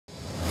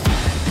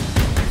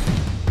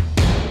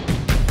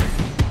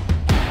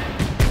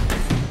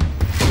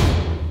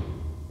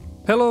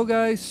Hello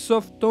guys,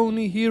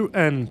 Softoni here,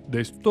 and in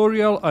this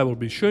tutorial I will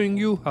be showing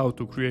you how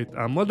to create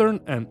a modern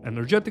and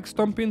energetic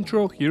stomp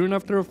intro here in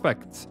After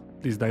Effects.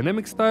 This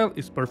dynamic style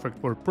is perfect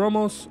for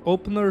promos,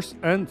 openers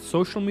and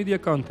social media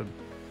content.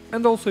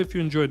 And also, if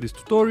you enjoyed this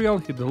tutorial,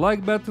 hit the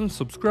like button,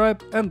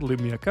 subscribe and leave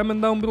me a comment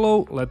down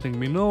below letting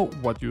me know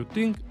what you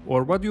think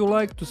or what you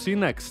like to see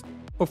next.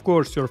 Of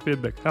course, your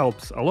feedback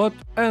helps a lot,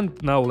 and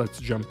now let's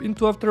jump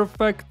into After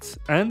Effects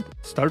and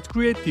start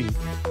creating.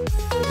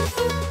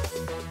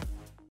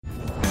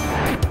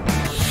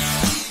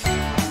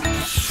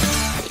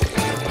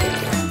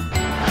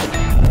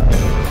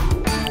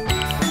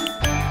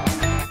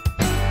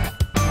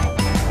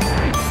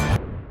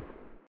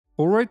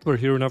 Alright, we're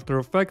here in After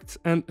Effects,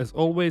 and as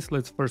always,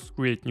 let's first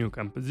create new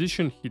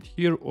composition, hit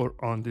here or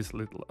on this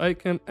little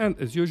icon, and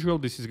as usual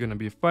this is gonna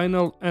be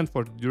final and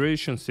for the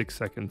duration 6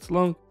 seconds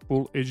long,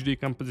 full HD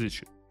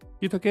composition.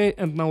 Hit OK,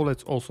 and now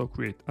let's also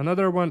create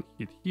another one,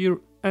 hit here,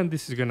 and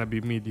this is gonna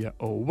be media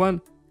 01,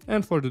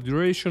 and for the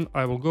duration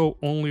I will go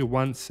only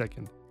 1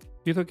 second.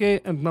 Hit OK,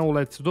 and now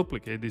let's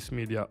duplicate this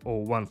media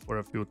 01 for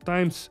a few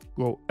times,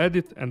 go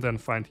edit and then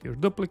find here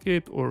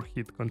duplicate or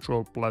hit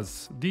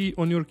Ctrl+D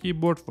on your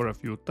keyboard for a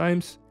few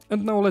times.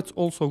 And now let's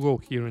also go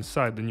here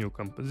inside the new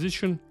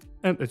composition,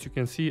 and as you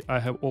can see I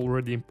have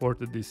already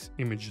imported this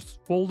images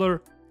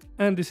folder,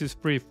 and this is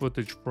free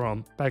footage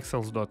from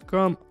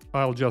pexels.com.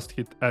 I'll just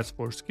hit S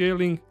for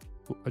scaling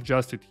to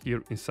adjust it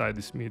here inside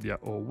this media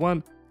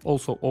 01,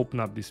 also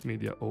open up this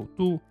media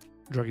 02,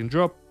 drag and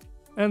drop,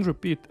 and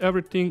repeat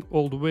everything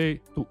all the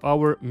way to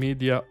our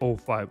media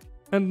 05.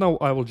 And now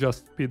I will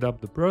just speed up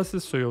the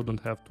process so you don't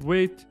have to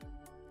wait.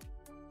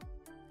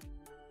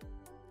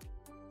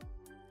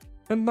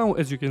 And now,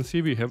 as you can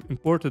see, we have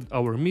imported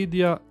our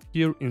media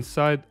here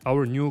inside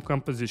our new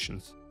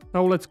compositions.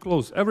 Now let's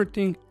close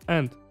everything,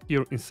 and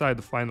here inside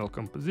the final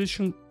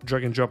composition,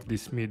 drag and drop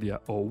this media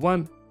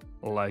 01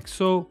 like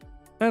so.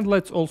 And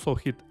let's also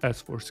hit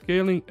S for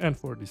scaling, and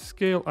for this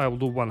scale I will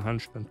do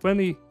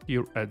 120,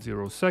 here at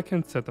 0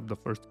 seconds, set up the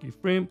first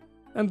keyframe,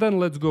 and then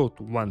let's go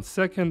to 1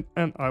 second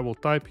and I will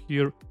type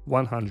here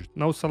 100.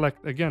 Now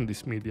select again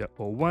this media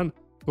 01,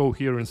 go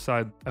here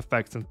inside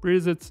effects and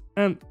presets,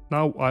 and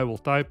now I will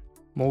type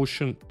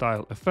motion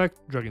tile effect,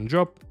 drag and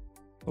drop,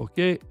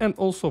 OK, and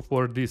also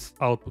for this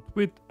output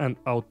width and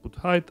output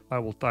height I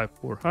will type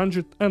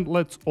 400, and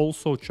let's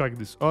also check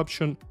this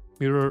option,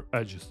 mirror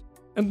edges.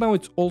 And now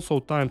it's also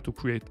time to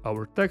create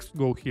our text.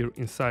 Go here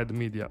inside the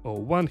media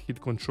 01,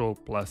 hit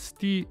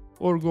Ctrl+T,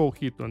 or go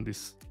hit on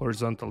this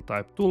horizontal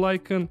type tool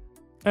icon.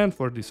 And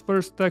for this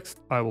first text,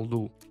 I will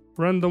do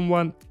random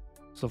one,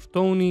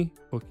 Softoni,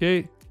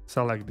 OK.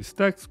 Select this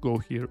text, go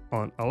here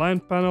on Align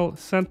panel,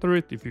 center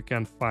it. If you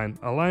can't find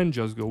Align,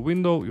 just go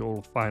Window, you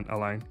will find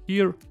Align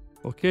here,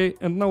 OK.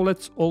 And now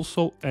let's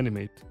also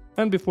animate.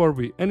 And before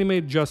we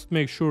animate, just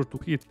make sure to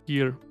hit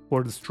here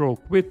for the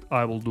stroke width,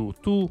 I will do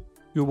 2.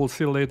 You will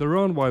see later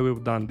on why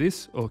we've done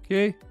this,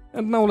 OK.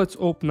 And now let's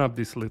open up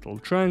this little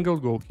triangle,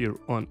 go here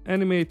on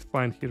Animate,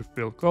 find here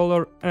Fill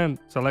Color and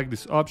select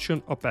this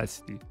option,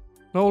 Opacity.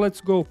 Now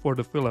let's go for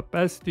the fill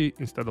opacity,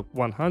 instead of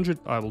 100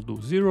 I will do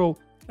 0.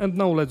 And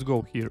now let's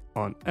go here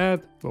on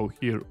Add, go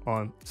here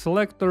on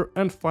Selector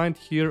and find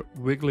here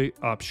Wiggly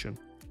option.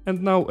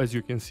 And now as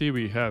you can see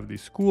we have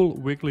this cool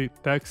wiggly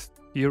text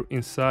here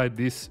inside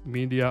this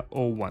media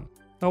 01.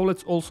 Now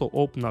let's also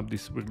open up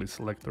this Wiggly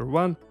Selector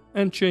 1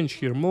 and change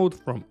here mode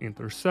from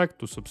intersect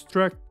to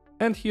subtract,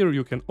 and here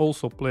you can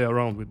also play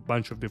around with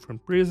bunch of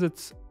different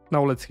presets.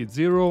 Now let's hit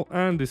 0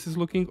 and this is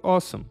looking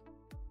awesome.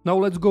 Now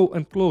let's go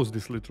and close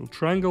this little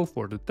triangle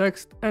for the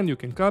text, and you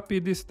can copy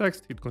this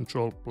text, hit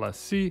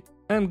Ctrl+C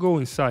and go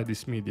inside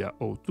this media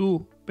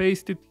 02,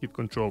 paste it, hit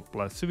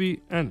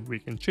Ctrl+V, and we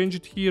can change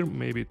it here,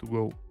 maybe to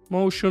go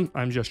motion,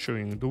 I'm just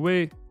showing you the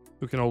way.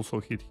 You can also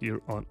hit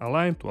here on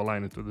Align to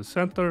align it to the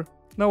center.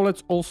 Now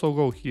let's also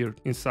go here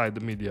inside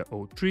the media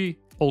 03,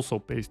 also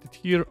paste it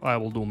here. I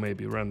will do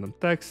maybe random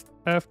text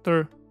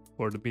after.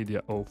 For the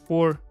media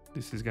 04,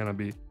 this is gonna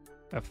be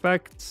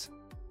effects,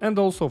 and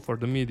also for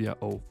the media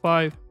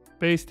 05,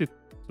 paste it,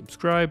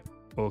 subscribe,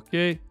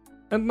 OK.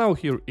 And now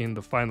here in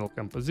the final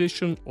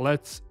composition,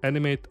 let's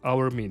animate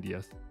our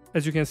medias.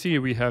 As you can see,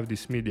 we have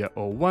this media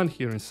 01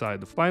 here inside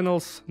the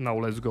finals. Now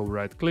let's go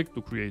right click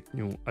to create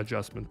new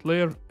adjustment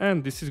layer,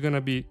 and this is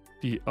gonna be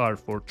TR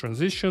for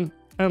transition.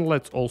 And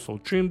let's also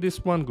trim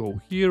this one, go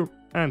here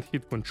and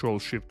hit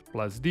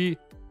Ctrl+Shift+D,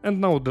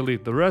 and now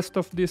delete the rest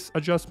of this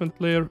adjustment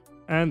layer,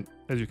 and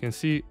as you can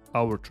see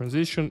our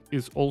transition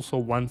is also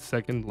 1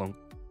 second long.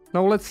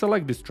 Now let's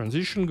select this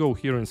transition, go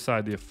here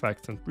inside the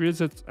effects and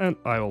presets, and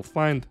I will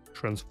find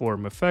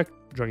transform effect,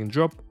 drag and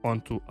drop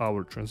onto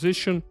our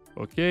transition,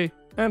 OK.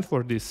 And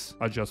for this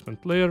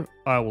adjustment layer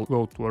I will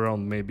go to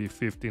around maybe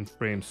 15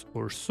 frames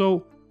or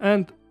so,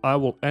 and I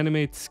will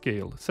animate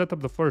scale, set up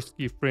the first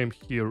keyframe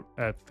here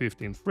at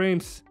 15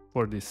 frames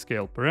for this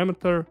scale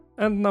parameter,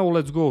 and now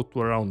let's go to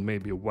around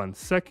maybe 1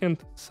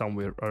 second,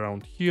 somewhere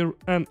around here,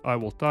 and I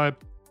will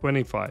type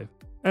 25.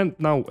 And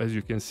now as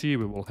you can see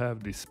we will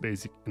have this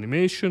basic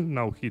animation.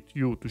 Now hit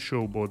U to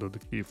show both of the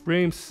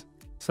keyframes,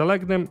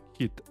 select them,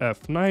 hit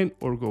F9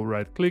 or go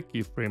right click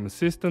keyframe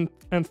assistant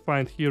and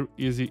find here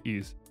easy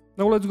ease.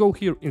 Now let's go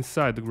here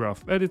inside the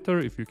graph editor.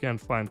 If you can't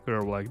find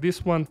curve like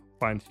this one,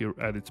 find here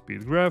edit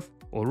speed graph,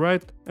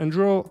 alright, and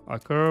draw a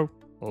curve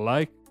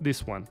like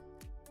this one.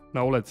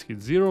 Now let's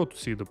hit 0 to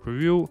see the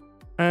preview,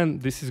 and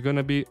this is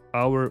gonna be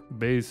our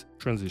base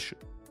transition.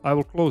 I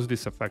will close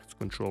this effects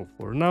control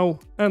for now,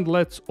 and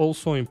let's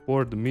also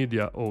import the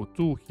media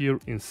 02 here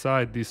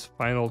inside this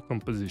final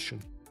composition.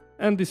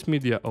 And this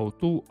media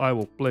 02 I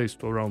will place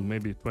to around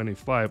maybe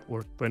 25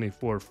 or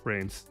 24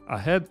 frames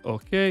ahead,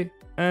 okay,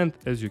 and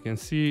as you can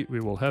see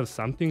we will have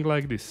something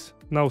like this.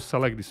 Now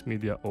select this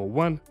media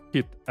 01,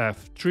 hit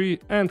F3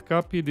 and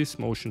copy this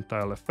motion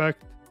tile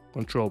effect,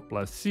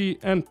 Ctrl+C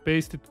and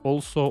paste it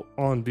also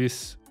on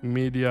this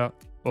media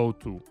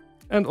 02.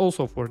 And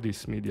also for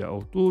this media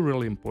 02,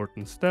 really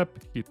important step,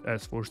 hit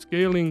S for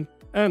scaling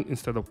and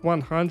instead of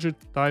 100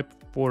 type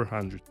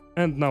 400.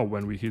 And now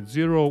when we hit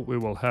 0 we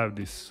will have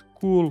this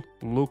cool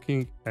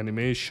looking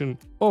animation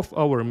of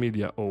our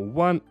media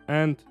 01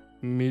 and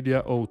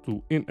media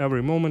 02. In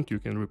every moment you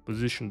can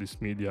reposition this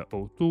media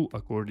 02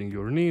 according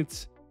your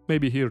needs,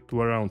 maybe here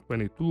to around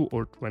 22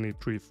 or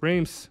 23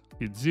 frames,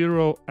 hit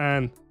 0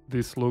 and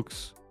this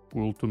looks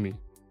cool to me.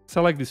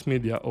 Select this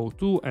media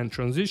 02 and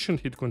transition,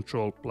 hit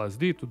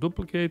Ctrl+D to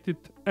duplicate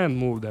it and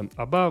move them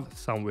above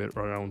somewhere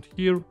around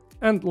here.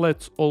 And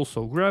let's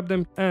also grab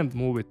them and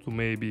move it to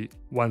maybe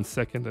 1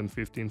 second and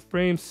 15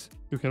 frames.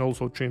 You can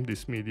also trim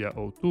this media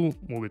 02,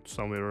 move it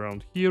somewhere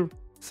around here.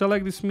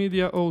 Select this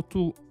media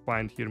 02,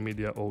 find here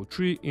media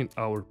 03 in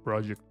our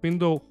project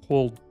window,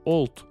 hold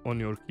Alt on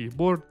your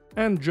keyboard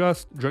and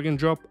just drag and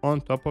drop on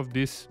top of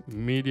this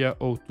media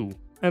 02.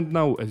 And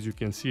now as you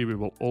can see we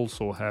will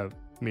also have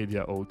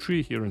media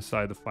 03 here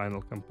inside the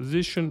final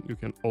composition. You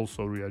can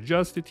also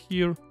readjust it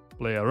here,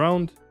 play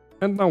around.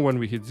 And now when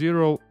we hit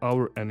 0,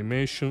 our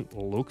animation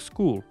looks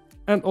cool.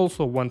 And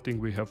also one thing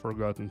we have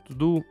forgotten to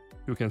do,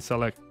 you can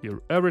select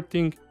here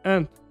everything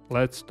and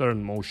let's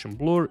turn motion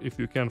blur. If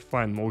you can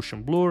find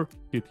motion blur,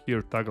 hit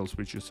here toggle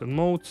switches and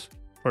modes.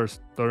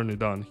 First turn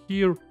it on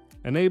here,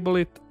 enable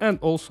it, and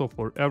also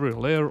for every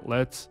layer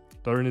let's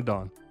turn it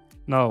on.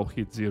 Now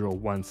hit 0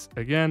 once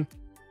again.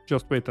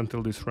 Just wait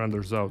until this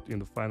renders out in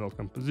the final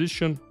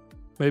composition.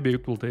 Maybe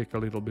it will take a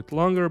little bit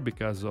longer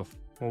because of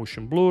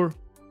motion blur.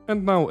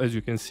 And now as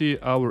you can see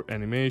our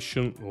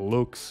animation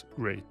looks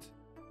great.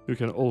 You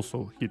can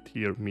also hit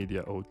here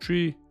media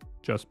 03,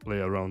 just play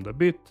around a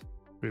bit,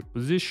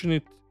 reposition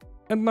it.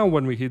 And now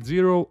when we hit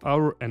 0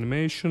 our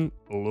animation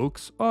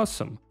looks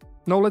awesome.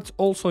 Now let's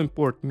also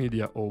import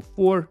media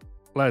 04.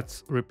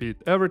 Let's repeat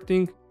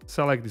everything.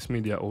 Select this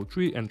media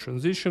 03 and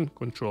transition,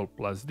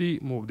 Ctrl+D,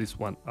 move this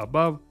one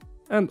above.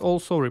 And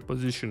also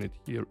reposition it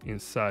here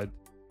inside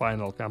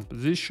final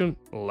composition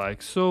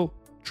like so.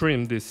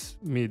 Trim this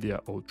media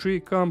 03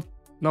 comp.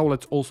 Now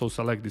let's also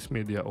select this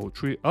media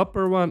 03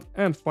 upper one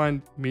and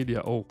find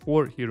media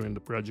 04 here in the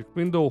project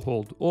window,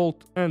 hold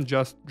Alt and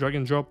just drag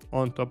and drop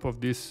on top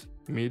of this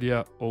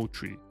media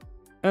 03.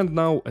 And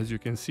now as you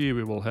can see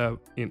we will have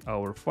in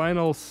our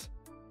finals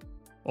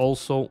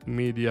also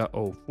media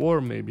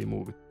 04, maybe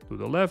move it to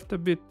the left a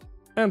bit.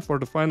 And for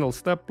the final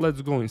step,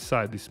 let's go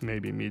inside this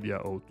maybe media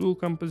 02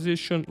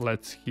 composition.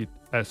 Let's hit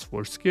S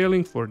for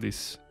scaling for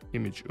this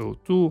image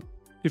 02.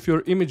 If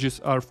your images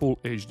are full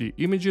HD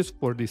images,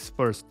 for this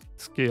first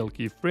scale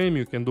keyframe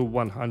you can do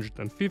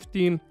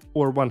 115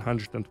 or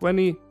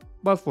 120.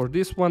 But for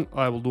this one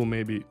I will do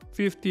maybe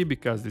 50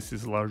 because this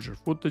is larger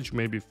footage,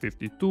 maybe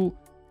 52.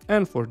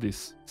 And for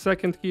this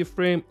second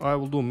keyframe I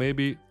will do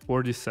maybe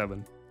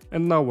 47.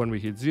 And now when we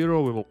hit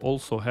 0 we will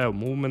also have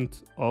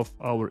movement of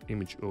our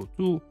image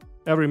 02.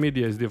 Every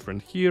media is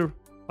different here.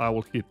 I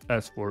will hit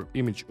S for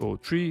image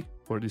 03.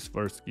 For this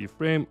first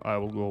keyframe, I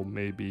will go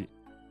maybe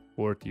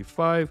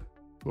 45,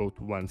 go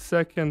to 1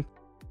 second.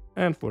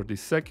 And for this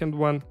second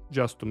one,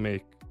 just to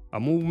make a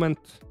movement,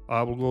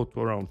 I will go to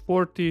around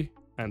 40,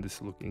 and this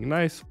is looking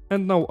nice.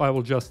 And now I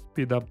will just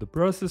speed up the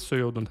process so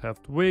you don't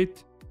have to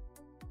wait.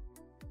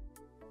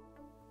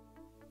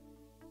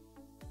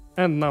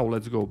 And now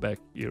let's go back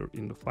here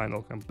in the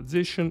final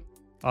composition.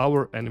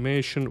 Our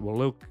animation will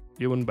look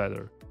even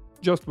better.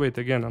 Just wait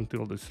again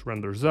until this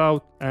renders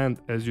out, and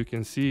as you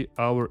can see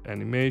our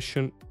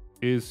animation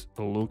is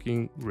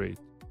looking great.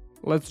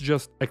 Let's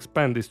just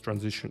expand this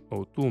transition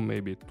 02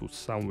 maybe to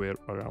somewhere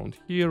around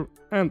here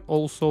and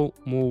also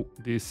move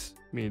this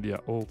media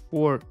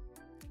 04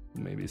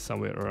 maybe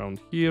somewhere around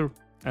here.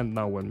 And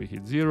now when we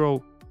hit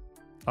 0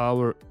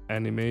 our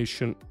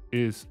animation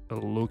is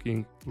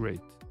looking great.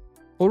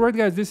 Alright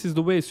guys, this is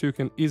the way so you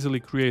can easily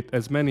create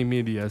as many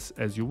medias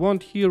as you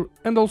want here.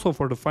 And also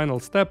for the final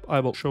step I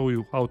will show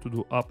you how to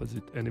do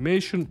opposite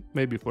animation.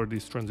 Maybe for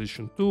this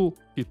transition 2,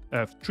 hit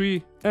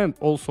F3 and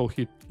also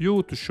hit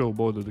U to show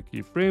both of the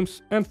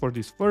keyframes. And for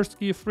this first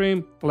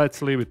keyframe,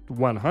 let's leave it to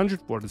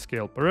 100 for the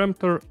scale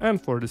parameter.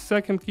 And for the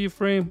second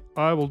keyframe,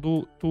 I will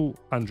do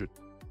 200.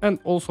 And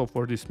also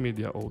for this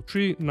media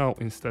 03, now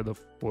instead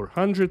of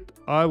 400,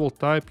 I will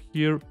type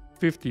here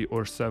 50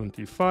 or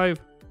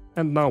 75.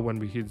 And now when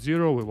we hit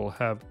 0, we will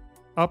have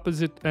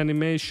opposite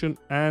animation,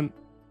 and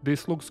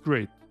this looks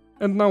great.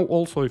 And now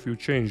also if you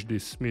change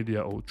this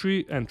media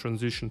 03 and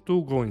transition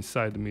to go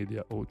inside the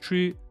media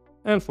 03,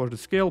 and for the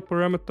scale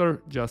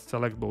parameter just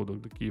select both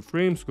of the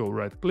keyframes, go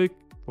right click,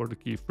 for the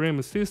keyframe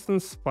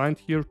assistance find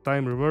here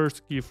time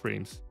reverse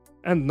keyframes.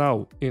 And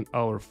now in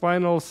our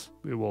finals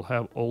we will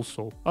have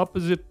also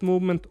opposite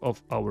movement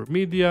of our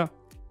media,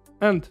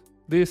 and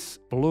this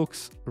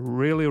looks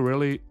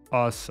really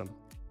awesome.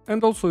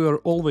 And also you are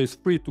always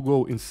free to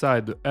go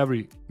inside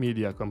every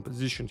media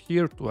composition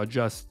here to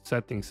adjust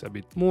settings a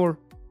bit more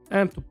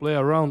and to play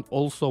around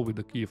also with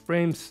the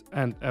keyframes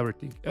and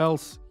everything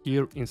else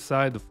here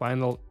inside the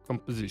final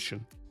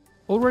composition.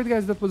 Alright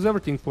guys, that was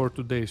everything for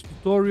today's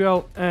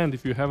tutorial, and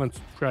if you haven't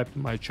subscribed to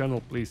my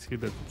channel, please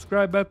hit that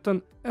subscribe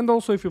button, and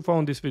also if you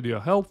found this video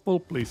helpful,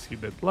 please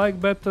hit that like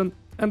button,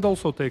 and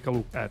also take a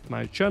look at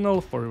my channel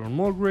for even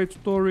more great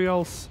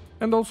tutorials.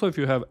 And also if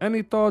you have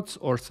any thoughts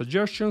or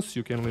suggestions,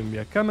 you can leave me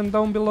a comment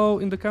down below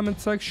in the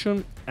comment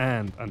section,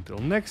 and until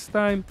next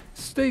time,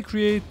 stay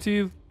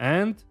creative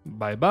and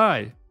bye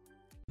bye!